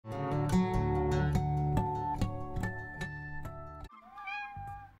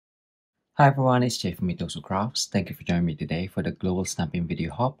Hi everyone, it's Jay from Mitosu Crafts. Thank you for joining me today for the Global Stampin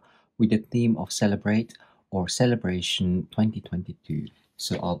Video Hop with the theme of Celebrate or Sale-A-Bration 2022.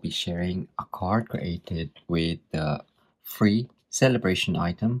 So I'll be sharing a card created with the free Sale-A-Bration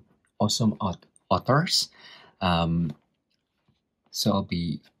item, Awesome Otters. So I'll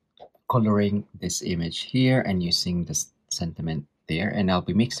be coloring this image here and using the sentiment there, and I'll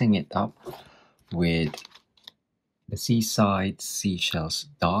be mixing it up with the Seaside Seashells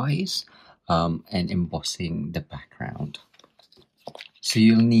Dies and embossing the background. So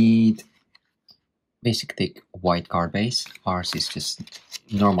you'll need basic thick white card base. Ours is just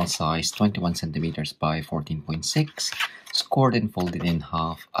normal size, 21 centimeters by 14.6, scored and folded in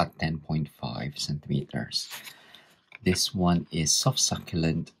half at 10.5 centimeters. This one is soft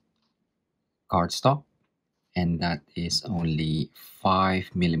succulent cardstock, and that is only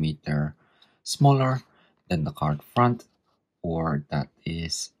 5 millimeter smaller than the card front, or that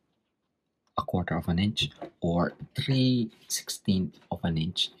is a quarter of an inch, or 3/16 of an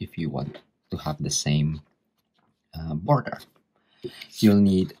inch if you want to have the same border. You'll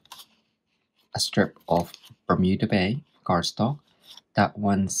need a strip of Bermuda Bay cardstock. That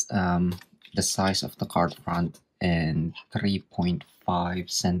one's the size of the card front and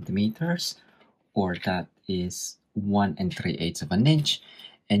 3.5 centimeters, or that is 1 3/8 of an inch,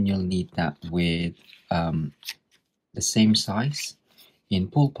 and you'll need that with the same size in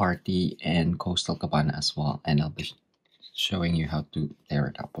Pool Party and Coastal Cabana as well, and I'll be showing you how to tear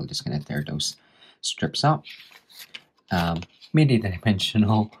it up. We're just gonna tear those strips up.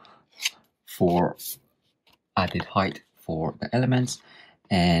 Mini-dimensional for added height for the elements,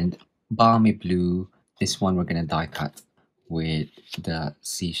 and balmy blue. This one we're gonna die cut with the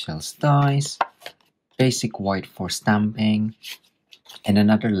Seashells Dies. Basic white for stamping, and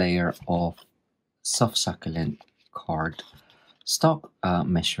another layer of soft succulent card stock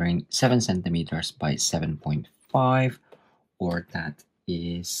measuring 7 centimeters by 7.5, or that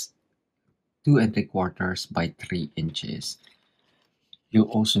is 2 3/4 by 3 inches. You'll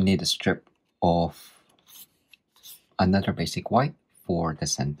also need a strip of another basic white for the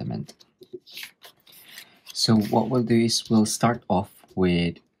sentiment. So what we'll do is we'll start off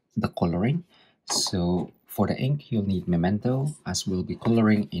with the coloring. So for the ink, you'll need Memento, as we'll be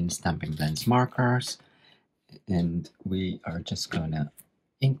coloring in Stampin Blends markers, and we are just gonna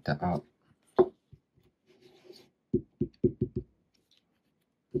ink that up.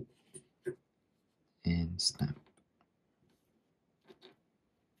 And stamp.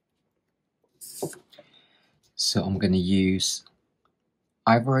 So I'm gonna use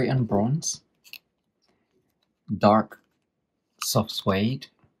ivory and bronze, dark soft suede,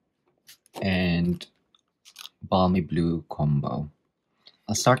 and balmy blue combo.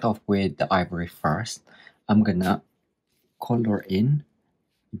 I'll start off with the ivory first. I'm gonna color in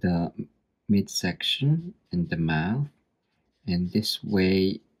the midsection and the mouth, and this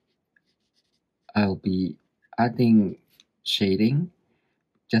way I'll be adding shading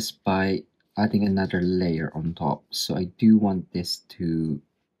just by adding another layer on top. So I do want this to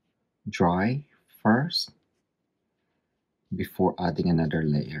dry first before adding another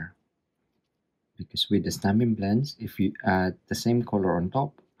layer, because with the Stampin Blends, if you add the same color on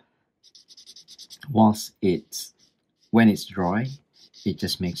top, when it's dry, it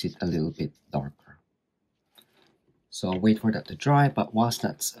just makes it a little bit darker. So I'll wait for that to dry, but whilst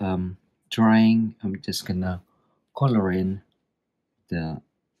that's drying, I'm just gonna color in the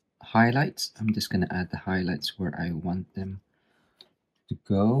highlights. I'm just gonna add the highlights where I want them to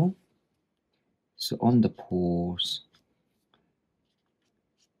go. So on the pores,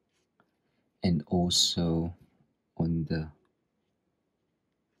 and also on the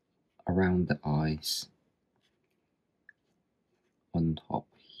around the eyes, on top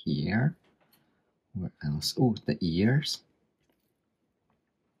here. Where else? Oh, the ears,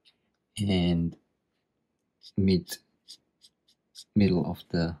 and middle of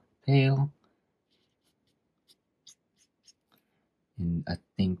the tail, and I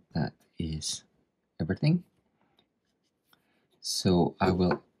think that is everything. So I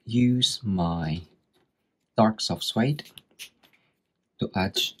will use my dark soft suede to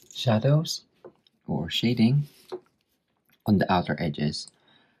add shadows or shading on the outer edges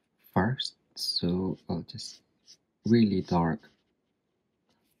first. So I'll just really dark,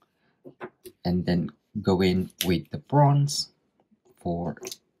 and then go in with the bronze for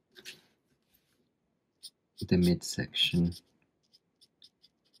the midsection.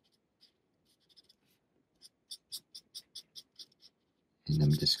 And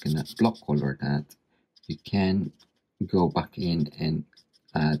I'm just gonna block color that. You can go back in and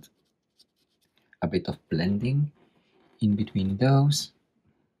add a bit of blending in between those.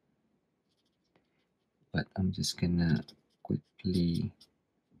 but I'm just gonna quickly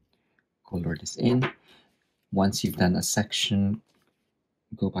color this in. Once you've done a section,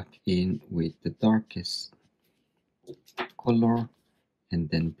 go back in with the darkest color and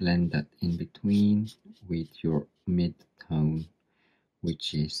then blend that in between with your mid-tone,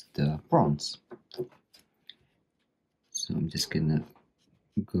 which is the bronze. So I'm just gonna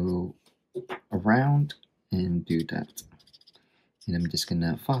go around and do that. And I'm just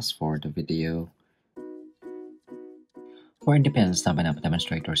gonna fast forward the video. We're independent Stampin' Up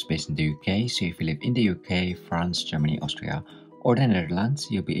demonstrators based in the UK, so if you live in the UK, France, Germany, Austria, or the Netherlands,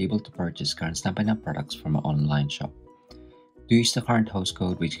 you'll be able to purchase current Stampin' Up products from our online shop. Do use the current host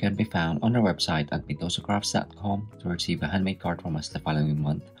code, which can be found on our website at mitosocrafts.com, to receive a handmade card from us the following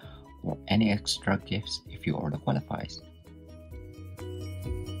month, or any extra gifts if your order qualifies.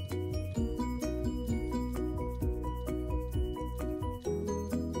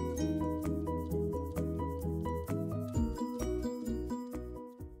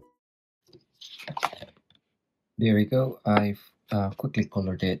 There we go. I've quickly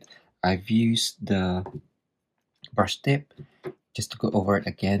colored it. I've used the brush tip just to go over it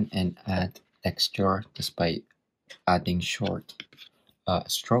again and add texture just by adding short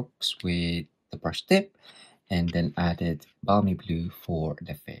strokes with the brush tip, and then added balmy blue for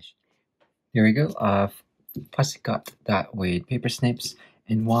the fish. There we go. I've fussy cut that with paper snips,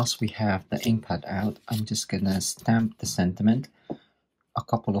 and whilst we have the ink pad out, I'm just gonna stamp the sentiment a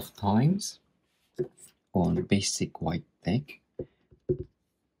couple of times on basic white thick.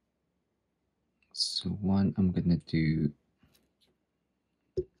 So one I'm gonna do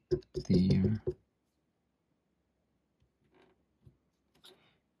there,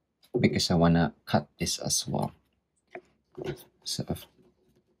 because I wanna cut this as well. So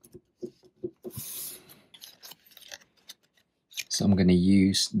I'm gonna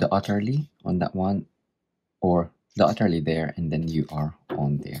use the utterly on that one, or the utterly there, and then you are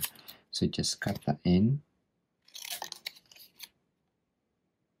on there. So just cut that in.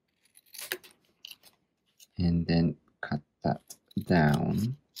 And then cut that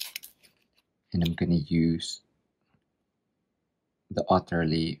down. And I'm gonna use the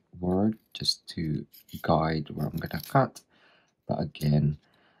utterly word just to guide where I'm gonna cut. But again,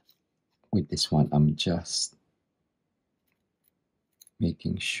 with this one, I'm just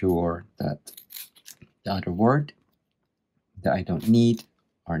making sure that the other word that I don't need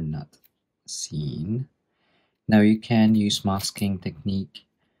are not seen. Now you can use masking technique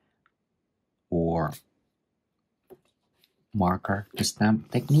or marker to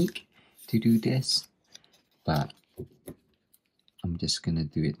stamp technique to do this, but I'm just gonna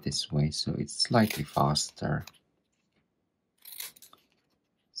do it this way so it's slightly faster.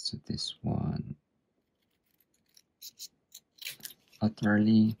 So this one,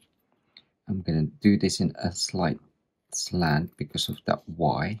 utterly, I'm gonna do this in a slight slant because of that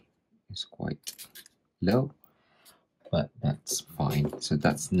Y is quite low, but that's fine. So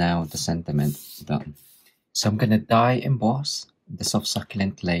that's now the sentiment done. So I'm gonna die emboss the soft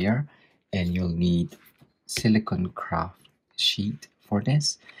succulent layer, and you'll need silicone craft sheet for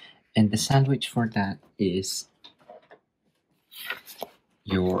this, and the sandwich for that is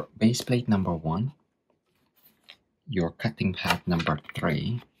your base plate number 1, your cutting pad number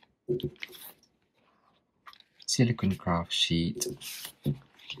 3, silicone craft sheet,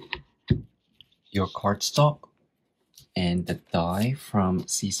 your cardstock, and the die from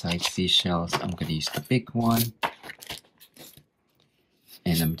Seaside Seashells. I'm gonna use the big one,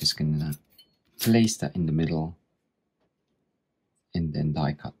 and I'm just gonna place that in the middle and then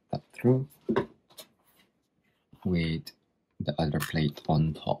die cut that through with the other plate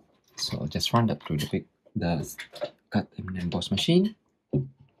on top. So I'll just run that through the cut and emboss machine.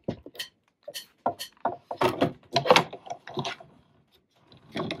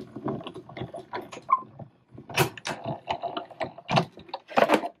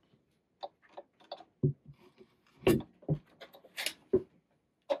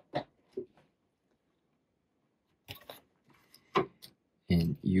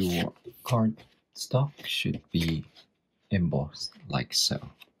 And your cardstock should be embossed like so.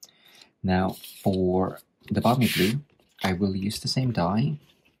 Now for the balmy blue, I will use the same die,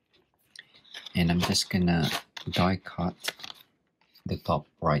 and I'm just gonna die cut the top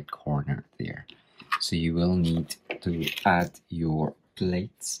right corner there. So you will need to add your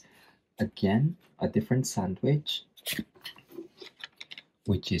plates again, a different sandwich,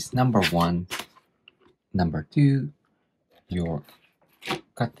 which is number 1, number 2, your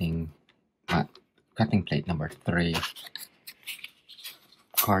cutting plate number 3,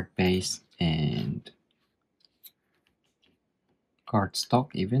 card base and cardstock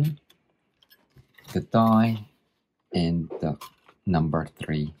even, the die and the number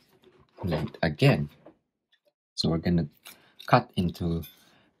 3 length again. So we're gonna cut into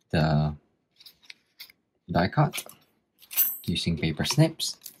the die cut using paper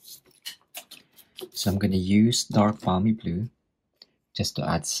snips. So I'm gonna use dark balmy blue just to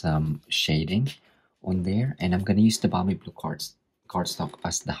add some shading on there, and I'm gonna use the balmy blue cardstock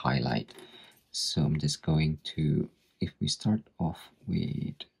as the highlight. So I'm just going to, if we start off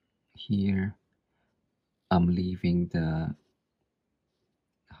with here, I'm leaving the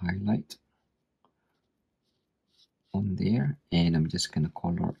highlight on there, and I'm just gonna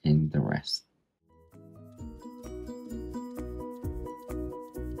color in the rest.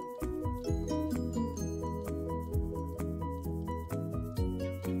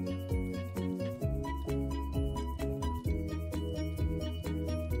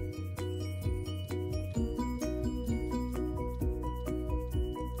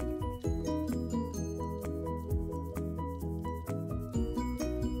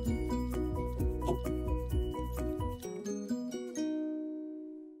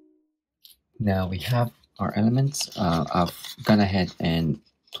 Now we have our elements. I've gone ahead and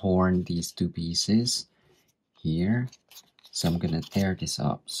torn these 2 pieces here. So I'm gonna tear this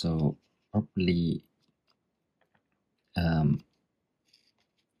up. So probably 5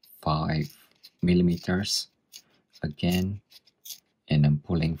 millimeters again. And I'm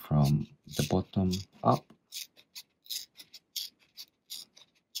pulling from the bottom up,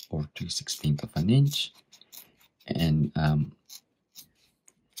 or 2/16 of an inch. And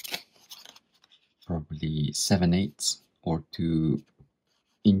probably 7/8 or 2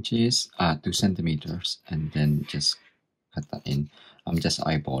 inches, 2 centimeters, and then just cut that in. I'm just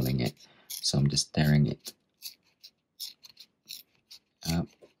eyeballing it, so I'm just tearing it up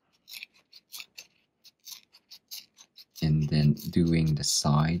and then doing the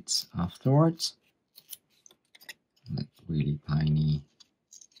sides afterwards, like really tiny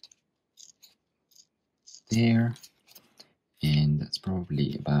there, and that's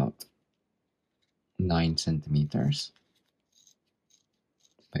probably about 9 centimeters.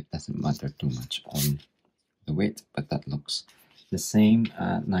 But it doesn't matter too much on the width, but that looks the same.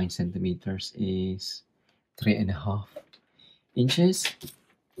 9 centimeters is 3.5 inches.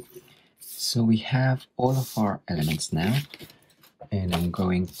 So we have all of our elements now, and I'm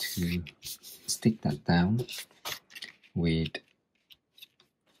going to stick that down with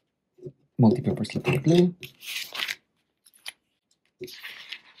multi-purpose liquid glue.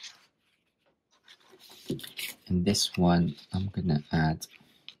 And this one I'm gonna add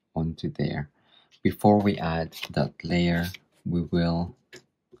onto there. Before we add that layer, we will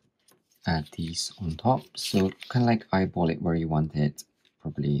add these on top. So kind of like eyeball it where you want it,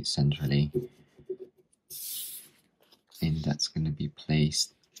 probably centrally. And that's going to be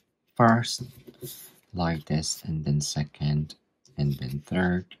placed first like this, and then second, and then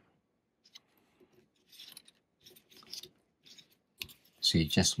third. So you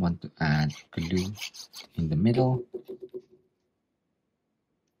just want to add glue in the middle.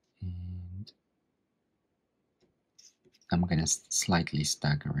 And I'm going to slightly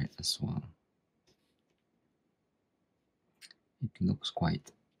stagger it as well. It looks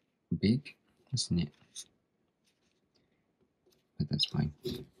quite big, doesn't it? But that's fine.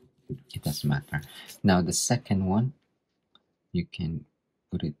 It doesn't matter. Now the second one, you can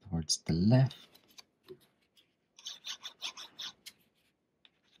put it towards the left.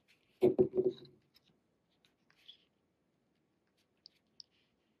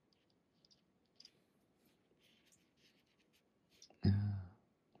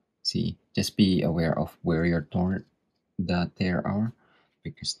 See, just be aware of where your that there are,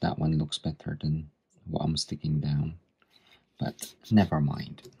 because that one looks better than what I'm sticking down. But never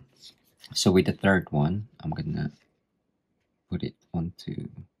mind. So with the third one, I'm gonna put it onto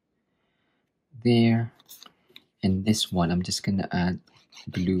there, and this one I'm just gonna add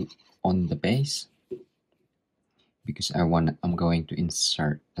glue on the base because I'm going to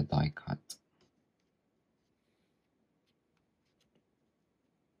insert the die cut.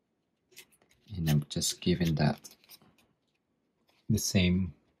 And I'm just giving that the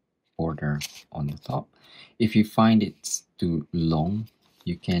same border on the top. If you find it's too long,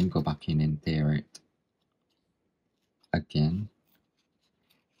 you can go back in and tear it again,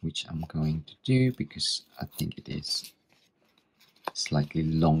 which I'm going to do because I think it is slightly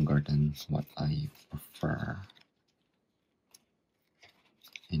longer than what I prefer.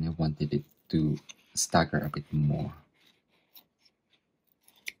 And I wanted it to stagger a bit more.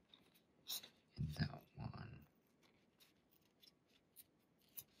 And that one.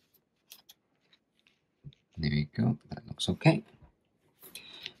 There you go, that looks okay.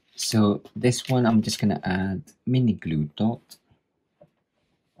 So this one I'm just gonna add mini glue dot.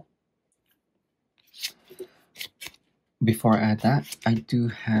 Before I add that, I do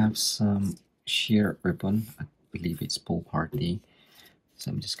have some sheer ribbon. I believe it's Pool Party.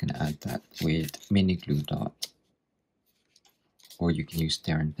 So I'm just gonna add that with mini glue dot, or you can use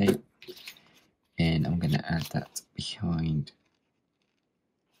tear and tape. And I'm gonna add that behind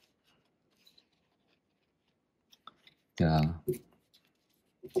the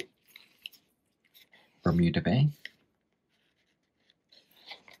Bermuda Bay,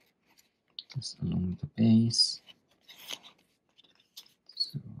 just along the base.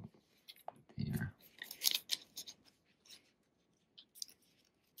 So there.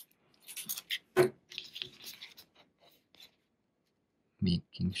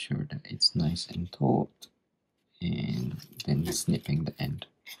 Making sure that it's nice and taut, and then snipping the end.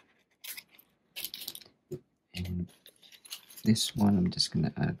 And this one I'm just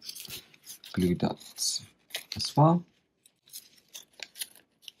gonna add glue dots as well.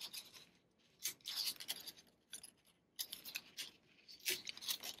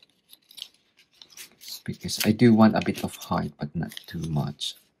 Because I do want a bit of height, but not too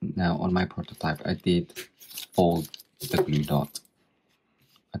much. Now on my prototype, I did fold the glue dot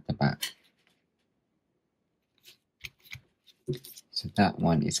at the back. So that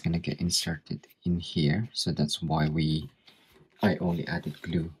one is gonna get inserted in here. So that's why I only added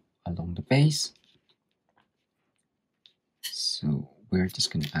glue along the base. So we're just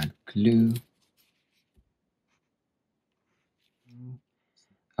gonna add glue.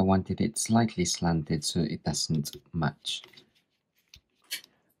 I wanted it slightly slanted so it doesn't match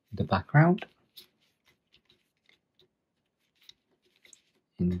the background.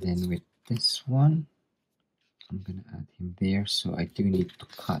 And then with this one, I'm gonna add him there. So I do need to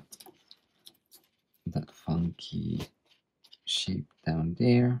cut that funky shape down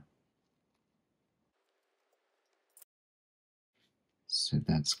there. So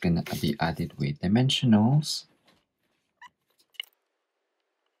that's gonna be added with dimensionals.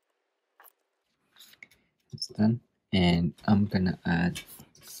 It's done. And I'm gonna add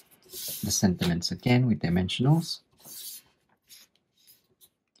the sentiments again with dimensionals.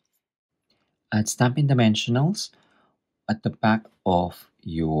 Add Stampin' Dimensionals at the back of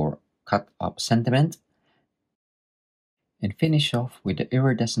your cut up sentiment. And finish off with the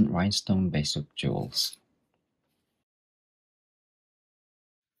iridescent rhinestone base of jewels.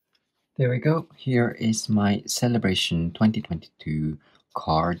 There we go. Here is my Sale-A-Bration 2022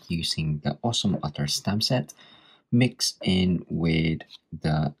 card using the Awesome Otters stamp set mixed in with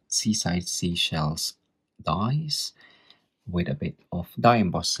the Seaside Seashells Dies with a bit of die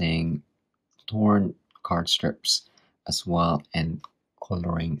embossing, torn card strips as well, and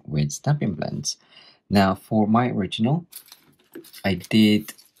coloring with Stampin Blends. Now for my original, I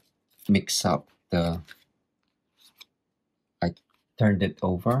did mix up I turned it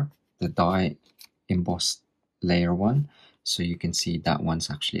over, the die embossed layer one, so you can see that one's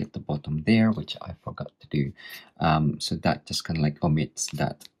actually at the bottom there, which I forgot to do. So that just kind of like omits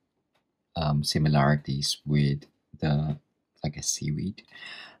that similarities with the, I guess, seaweed.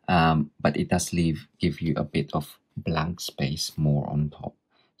 But it does give you a bit of blank space more on top.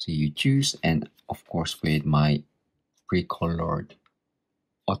 So you choose, and of course with my pre-colored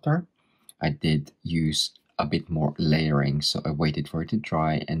otter, I did use a bit more layering, so I waited for it to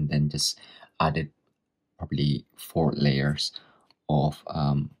dry and then just added probably 4 layers of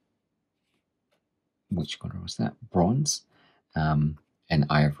which color was that? Bronze and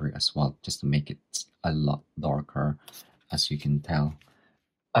ivory as well, just to make it a lot darker, as you can tell.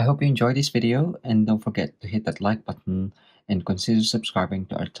 I hope you enjoyed this video, and don't forget to hit that like button and consider subscribing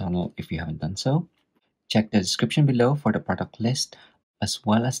to our channel if you haven't done so. Check the description below for the product list, as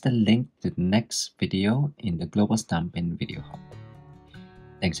well as the link to the next video in the Global Stampin Video Hop.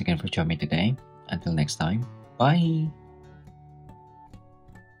 Thanks again for joining me today. Until next time, bye!